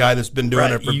that one guy that's been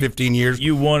doing it for 15 years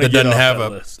that doesn't have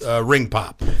a ring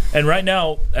pop. And right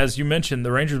now, as you mentioned,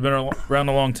 the Rangers have been around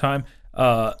a long time.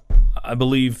 I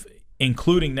believe,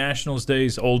 including Nationals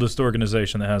Day's oldest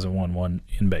organization that hasn't won one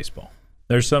in baseball.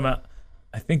 There's some, I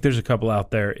think there's a couple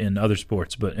out there in other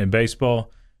sports, but in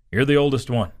baseball, you're the oldest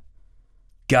one.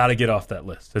 Got to get off that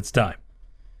list. It's time.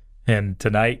 And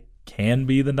tonight can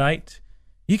be the night.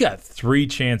 You got 3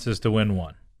 chances to win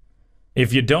one.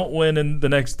 If you don't win in the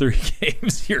next 3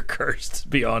 games, you're cursed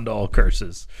beyond all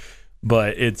curses.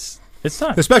 But it's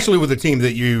time. Especially with a team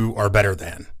that you are better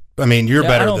than. I mean, you're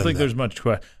better than I don't think there's much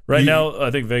question. Right now, I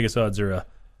think Vegas odds are a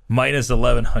minus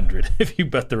 1,100 if you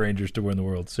bet the Rangers to win the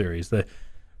World Series.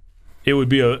 It would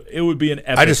be an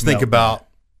epic I just think about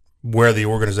where the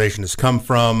organization has come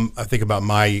from. I think about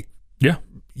my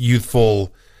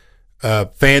youthful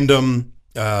fandom,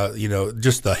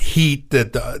 just the heat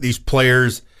that these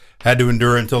players had to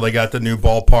endure until they got the new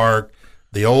ballpark,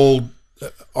 the old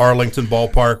Arlington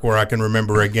ballpark where I can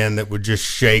remember again that would just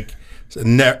shake.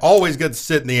 Always got to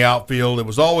sit in the outfield. It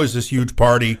was always this huge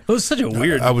party. It was such a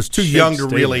weird. I was too young to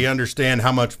really understand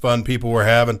how much fun people were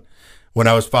having when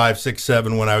I was 5, 6,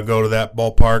 7. When I would go to that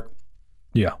ballpark.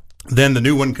 Yeah. Then the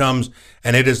new one comes,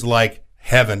 and it is like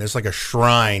heaven. It's like a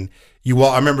shrine.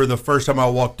 I remember the first time I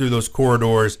walked through those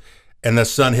corridors and the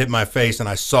sun hit my face and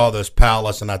I saw this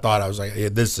palace and I thought, I was like,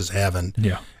 this is heaven.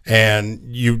 Yeah.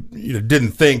 And you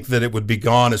didn't think that it would be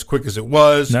gone as quick as it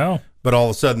was. No. But all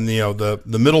of a sudden, the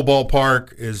middle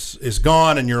ballpark is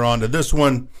gone and you're on to this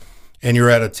one, and you're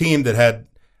at a team that had,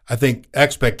 I think,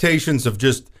 expectations of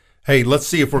just, hey, let's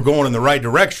see if we're going in the right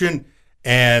direction.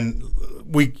 And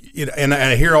and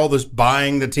I hear all this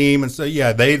buying the team and say,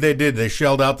 yeah, they did. They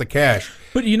shelled out the cash.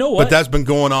 But you know what? But that's been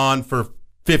going on for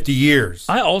 50 years.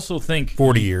 I also think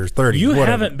 40 years, 30 you whatever.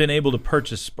 haven't been able to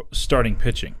purchase starting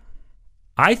pitching.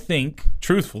 I think,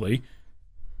 truthfully,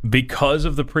 because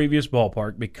of the previous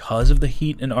ballpark, because of the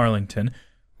heat in Arlington,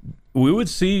 we would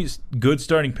see good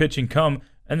starting pitching come,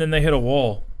 and then they hit a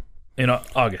wall in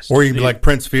August. Or you'd be like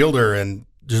Prince Fielder and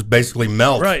just basically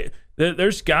melt. Right.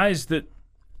 There's guys that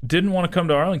didn't want to come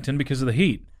to Arlington because of the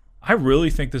heat. I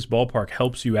really think this ballpark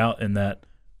helps you out in that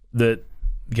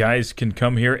guys can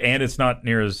come here, and it's not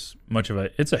near as much of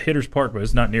it's a hitter's park, but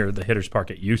it's not near the hitter's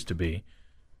park it used to be,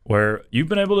 where you've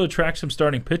been able to attract some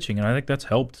starting pitching, and I think that's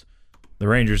helped the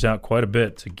Rangers out quite a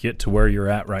bit to get to where you're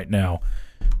at right now.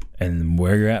 And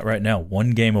where you're at right now,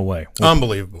 one game away.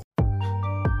 Unbelievable.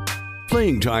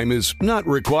 Playing time is not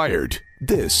required.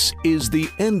 This is the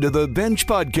End of the Bench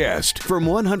podcast from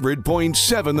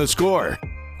 100.7 The Score.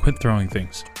 Quit throwing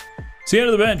things. It's the End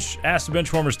of the Bench. Ask the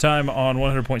Benchwarmers time on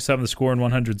 100.7 The Score and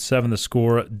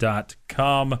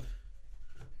 107thescore.com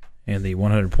and the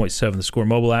 100.7 The Score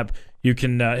mobile app. You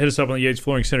can hit us up on the Yates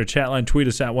Flooring Center chat line, tweet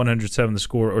us at 107 The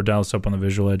Score, or dial us up on the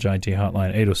Visual Edge IT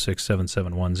hotline,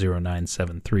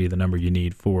 806-771-0973, the number you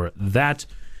need for that.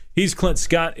 He's Clint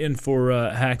Scott in for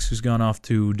Hax, who's gone off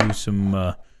to do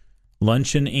some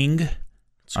luncheoning.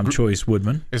 I'm Chois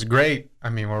Woodman. It's great. I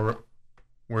mean, we're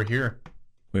here.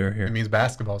 We're here. It means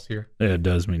basketball's here. Yeah, it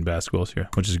does mean basketball's here,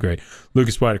 which is great.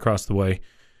 Lucas White across the way.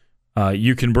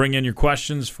 You can bring in your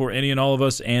questions for any and all of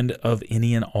us, and of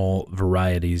any and all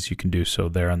varieties. You can do so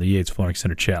there on the Yates Flooring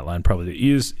Center chat line. Probably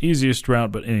the easiest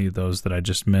route, but any of those that I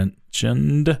just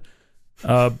mentioned.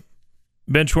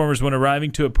 Benchwarmers, when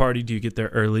arriving to a party, do you get there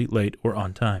early, late, or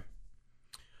on time?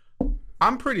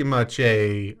 I'm pretty much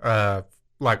a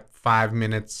 5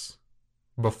 minutes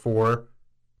before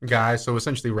guy, so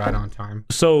essentially right on time.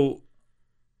 So,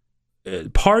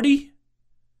 party,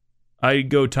 I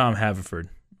go Tom Haverford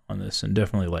on this, and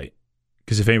definitely late,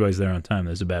 because if anybody's there on time,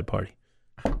 there's a bad party.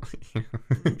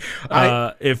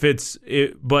 If it's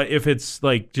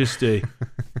like just a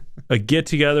get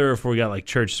together, if we got like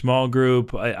church small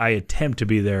group, I attempt to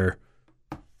be there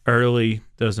early.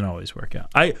 Doesn't always work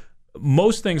out.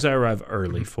 Most things I arrive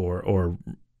early for, or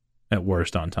at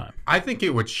worst on time. I think it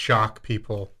would shock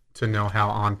people to know how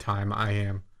on time I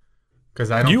am, because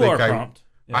I don't prompt.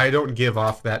 Yeah. I don't give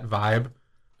off that vibe.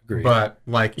 Agreed. But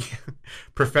like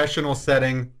professional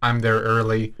setting, I'm there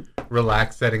early.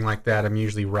 Relaxed setting like that, I'm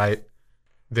usually right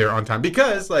there on time.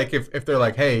 Because like if they're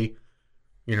like, hey,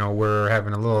 we're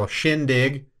having a little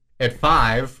shindig at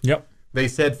 5. Yep. They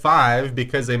said 5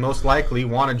 because they most likely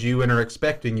wanted you and are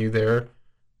expecting you there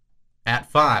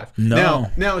at 5.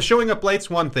 No. Now showing up late's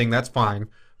one thing, that's fine.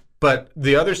 But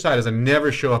the other side is I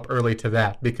never show up early to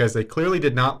that, because they clearly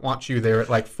did not want you there at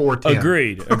like 4:10.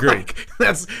 Agreed. Like,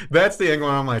 that's the angle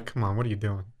where I'm like, come on, what are you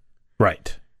doing?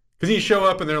 Right. Because you show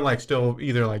up and they're like still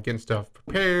either like getting stuff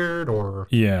prepared or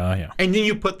yeah. And then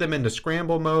you put them into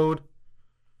scramble mode.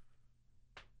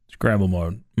 Scramble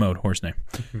mode, horse name.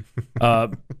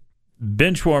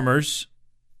 Benchwarmers.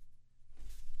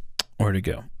 Where'd it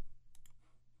go?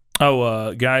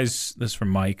 Oh, guys, this is from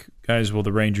Mike. Guys, will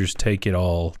the Rangers take it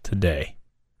all today?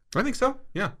 I think so.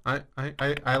 Yeah, I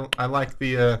like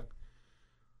the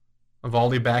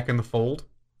Eovaldi back in the fold.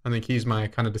 I think he's my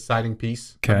kind of deciding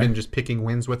piece. Okay. I've been just picking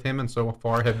wins with him, and so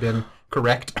far have been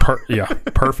correct.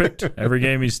 Perfect. Every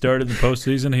game he started in the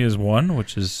postseason, he has won,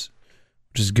 which is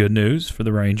good news for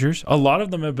the Rangers. A lot of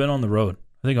them have been on the road.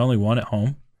 I think only one at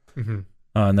home, and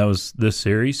that was this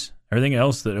series. Everything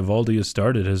else that Eovaldi has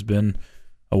started has been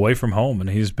away from home, and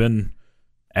he's been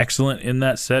excellent in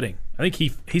that setting. I think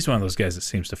he's one of those guys that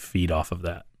seems to feed off of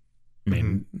that. I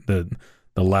mean, the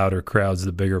louder crowds,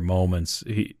 the bigger moments,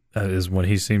 is when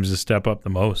he seems to step up the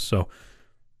most. So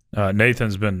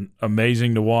Nathan's been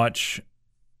amazing to watch.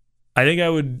 I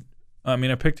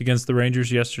picked against the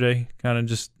Rangers yesterday, kind of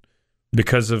just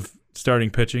because of starting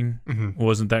pitching.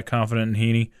 Wasn't that confident in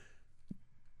Heaney.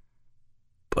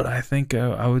 But I think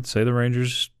I would say the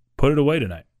Rangers put it away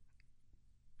tonight.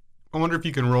 I wonder if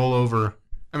you can roll over.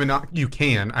 I mean, you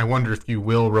can. I wonder if you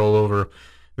will roll over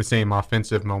the same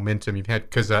offensive momentum you've had.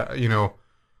 Because,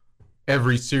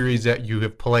 every series that you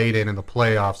have played in the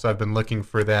playoffs, I've been looking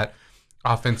for that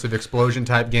offensive explosion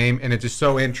type game. And it's just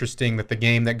so interesting that the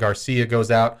game that Garcia goes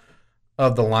out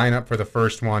of the lineup for the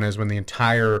first one is when the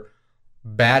entire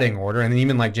batting order, and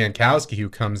even like Jankowski, who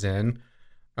comes in,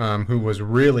 who was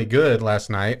really good last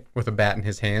night with a bat in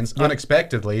his hands,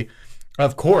 unexpectedly.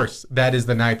 Of course, that is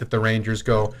the night that the Rangers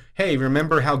go, hey,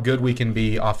 remember how good we can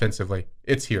be offensively.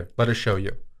 It's here. Let us show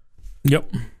you.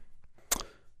 Yep.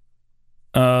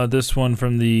 This one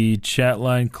from the chat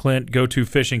line, Clint, go-to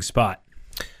fishing spot.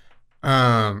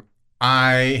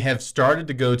 I have started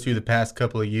to go to the past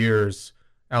couple of years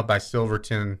out by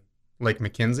Silverton, Lake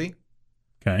McKenzie.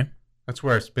 Okay. That's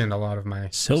where I spend a lot of my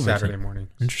Saturday mornings.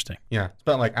 Interesting. Yeah. It's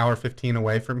about like hour 15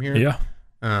 away from here.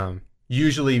 Yeah.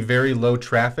 Usually very low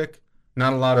traffic.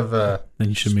 Not a lot of then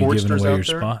you shouldn't be giving away your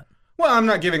spot. Well, I'm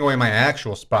not giving away my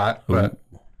actual spot, but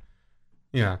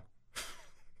yeah.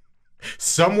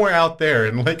 Somewhere out there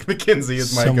in Lake McKenzie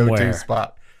is my go-to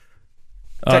spot.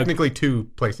 Technically 2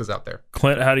 places out there.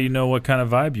 Clint, how do you know what kind of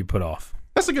vibe you put off?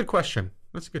 That's a good question.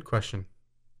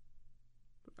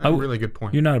 A really good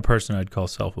point. You're not a person I'd call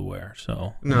self-aware,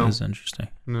 so that is interesting.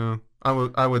 No.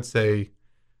 I would say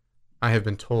I have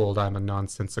been told I'm a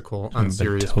nonsensical,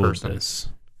 unserious person.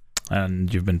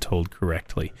 And you've been told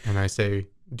correctly. And I say,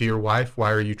 dear wife,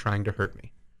 why are you trying to hurt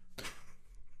me?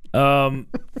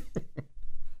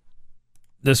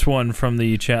 This one from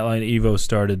the chat line, Evo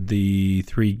started the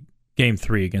game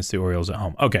 3 against the Orioles at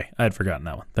home. Okay, I had forgotten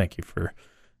that one. Thank you for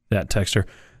that, texter.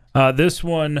 This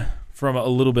one from a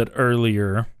little bit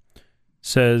earlier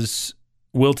says,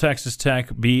 will Texas Tech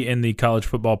be in the college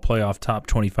football playoff top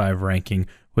 25 ranking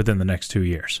within the next 2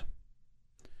 years?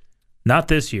 Not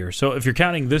this year. So if you're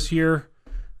counting this year,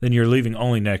 then you're leaving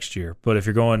only next year. But if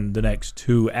you're going the next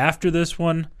 2 after this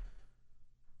one,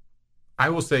 I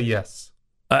will say yes.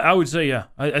 I would say yeah.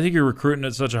 I think you're recruiting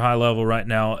at such a high level right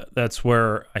now. That's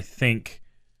where I think,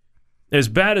 as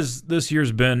bad as this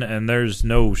year's been, and there's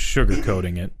no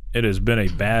sugarcoating it, it has been a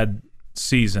bad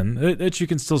season that you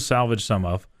can still salvage some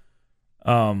of.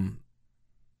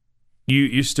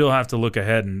 You still have to look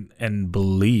ahead and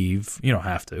believe. You don't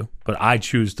have to, but I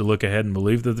choose to look ahead and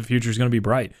believe that the future is going to be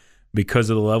bright because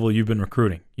of the level you've been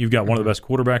recruiting. You've got one of the best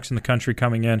quarterbacks in the country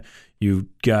coming in. You've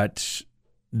got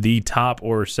the top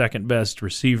or second best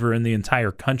receiver in the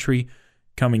entire country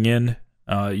coming in,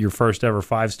 your first ever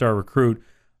 5-star recruit,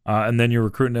 and then you're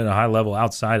recruiting at a high level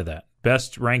outside of that.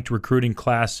 Best ranked recruiting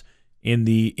class in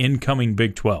the incoming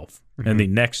Big 12 and the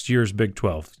next year's Big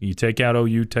 12. You take out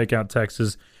OU, take out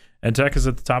Texas, and Tech is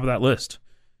at the top of that list.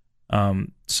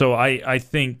 So I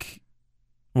think,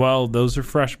 well, those are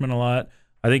freshmen a lot.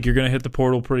 I think you're going to hit the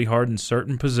portal pretty hard in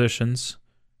certain positions,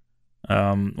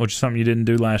 which is something you didn't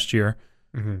do last year.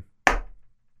 Mm-hmm.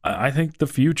 I think the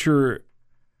future,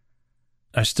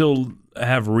 I still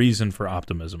have reason for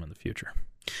optimism in the future.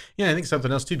 Yeah, I think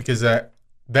something else too, because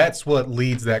that's what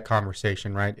leads that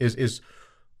conversation, right? Is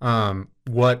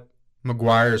what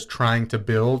McGuire is trying to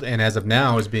build, and as of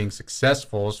now is being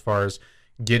successful as far as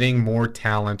getting more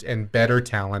talent and better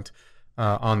talent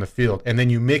on the field. And then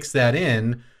you mix that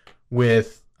in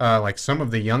with like some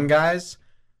of the young guys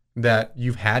that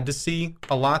you've had to see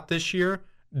a lot this year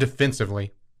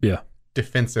defensively. Yeah.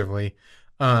 Defensively.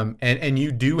 And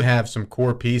you do have some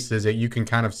core pieces that you can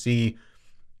kind of see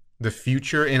the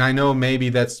future. And I know maybe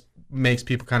that's makes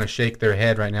people kind of shake their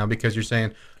head right now because you're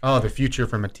saying, oh, the future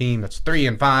from a team that's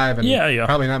 3-5 and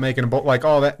probably not making a bowl, like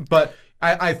all that. But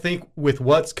I think with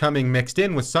what's coming mixed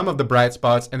in with some of the bright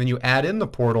spots, and then you add in the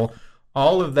portal,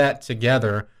 all of that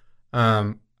together,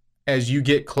 as you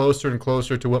get closer and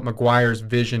closer to what McGuire's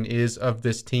vision is of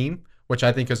this team, which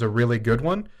I think is a really good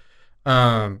one,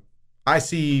 I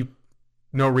see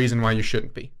no reason why you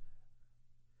shouldn't be.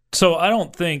 So I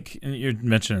don't think, and you're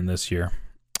mentioning this year,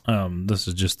 this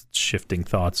is just shifting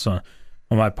thoughts on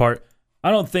my part.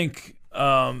 I don't think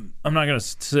I'm not going to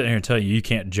sit here and tell you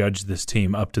can't judge this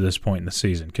team up to this point in the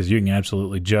season, because you can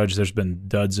absolutely judge. There's been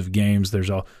duds of games. There's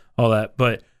all that.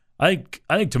 But I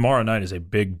think tomorrow night is a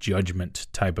big judgment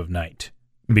type of night,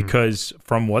 because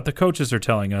from what the coaches are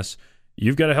telling us,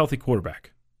 you've got a healthy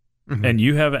quarterback. And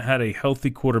you haven't had a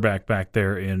healthy quarterback back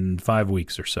there in 5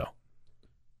 weeks or so.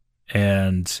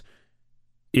 And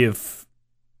if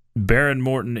Brehen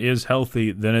Morton is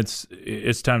healthy, then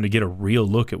it's time to get a real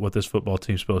look at what this football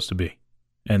team's supposed to be.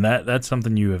 And that's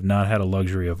something you have not had a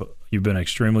luxury of. You've been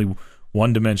extremely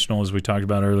one-dimensional, as we talked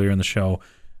about earlier in the show.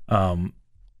 I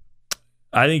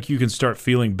think you can start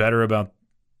feeling better about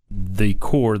the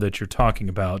core that you're talking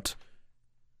about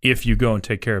if you go and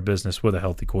take care of business with a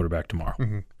healthy quarterback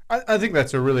tomorrow. I think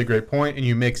that's a really great point, and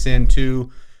you mix into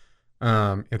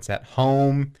it's at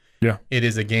home. Yeah, it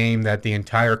is a game that the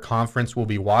entire conference will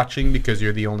be watching because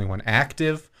you're the only one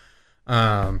active.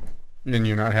 And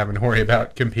you're not having to worry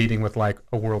about competing with like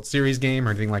a World Series game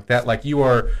or anything like that. Like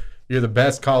you're the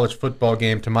best college football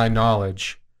game to my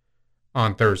knowledge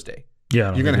on Thursday.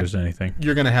 Yeah, I don't think there's anything.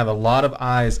 You're going to have a lot of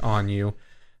eyes on you.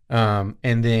 And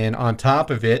then on top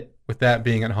of it, with that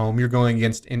being at home, you're going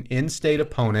against an in-state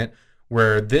opponent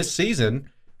where this season,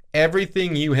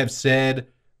 everything you have said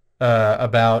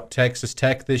about Texas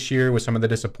Tech this year with some of the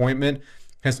disappointment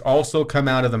has also come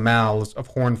out of the mouths of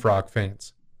Horned Frog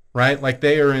fans, right? Like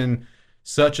they are in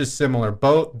such a similar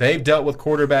boat. They've dealt with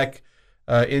quarterback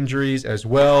injuries as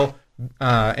well.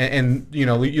 And you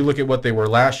know, you look at what they were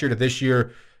last year to this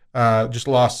year, just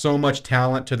lost so much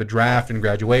talent to the draft and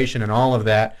graduation and all of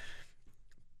that.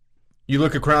 You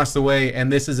look across the way,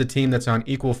 and this is a team that's on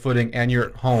equal footing, and you're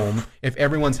at home. If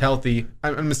everyone's healthy,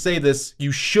 I'm going to say this: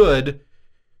 you should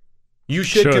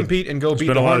compete and go beat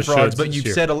the Horned Frogs. But you've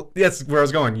said that's where I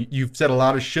was going. You've said a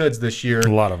lot of shoulds this year,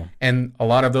 a lot of them, and a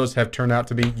lot of those have turned out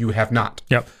to be you have not.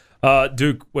 Yep.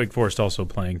 Duke, Wake Forest also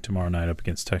playing tomorrow night up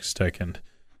against Texas Tech and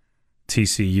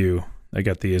TCU. They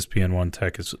got the ESPN1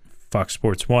 Tech as Fox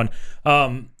Sports 1.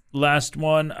 Last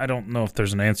one, I don't know if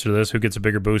there's an answer to this. Who gets a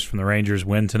bigger boost from the Rangers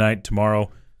win tonight, tomorrow?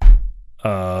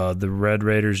 The Red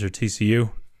Raiders or TCU?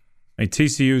 I mean,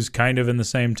 TCU's kind of in the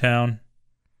same town,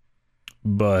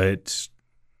 but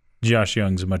Josh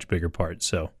Young's a much bigger part.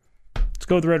 So let's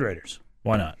go with the Red Raiders.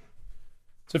 Why not?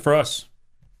 That's it for us.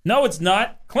 No, it's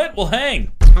not. Clint will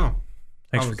hang. Oh,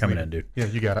 thanks for coming in, dude. Yeah,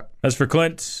 you got it. That's for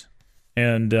Clint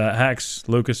and Hax,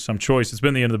 Lucas. I'm Choice. It's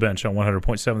been the End of the Bench on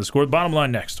 100.7 The Score. Bottom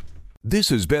line next. This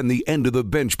has been the End of the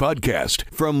Bench podcast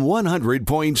from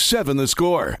 100.7 The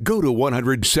Score. Go to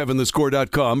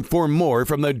 107thescore.com for more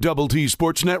from the Double T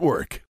Sports Network.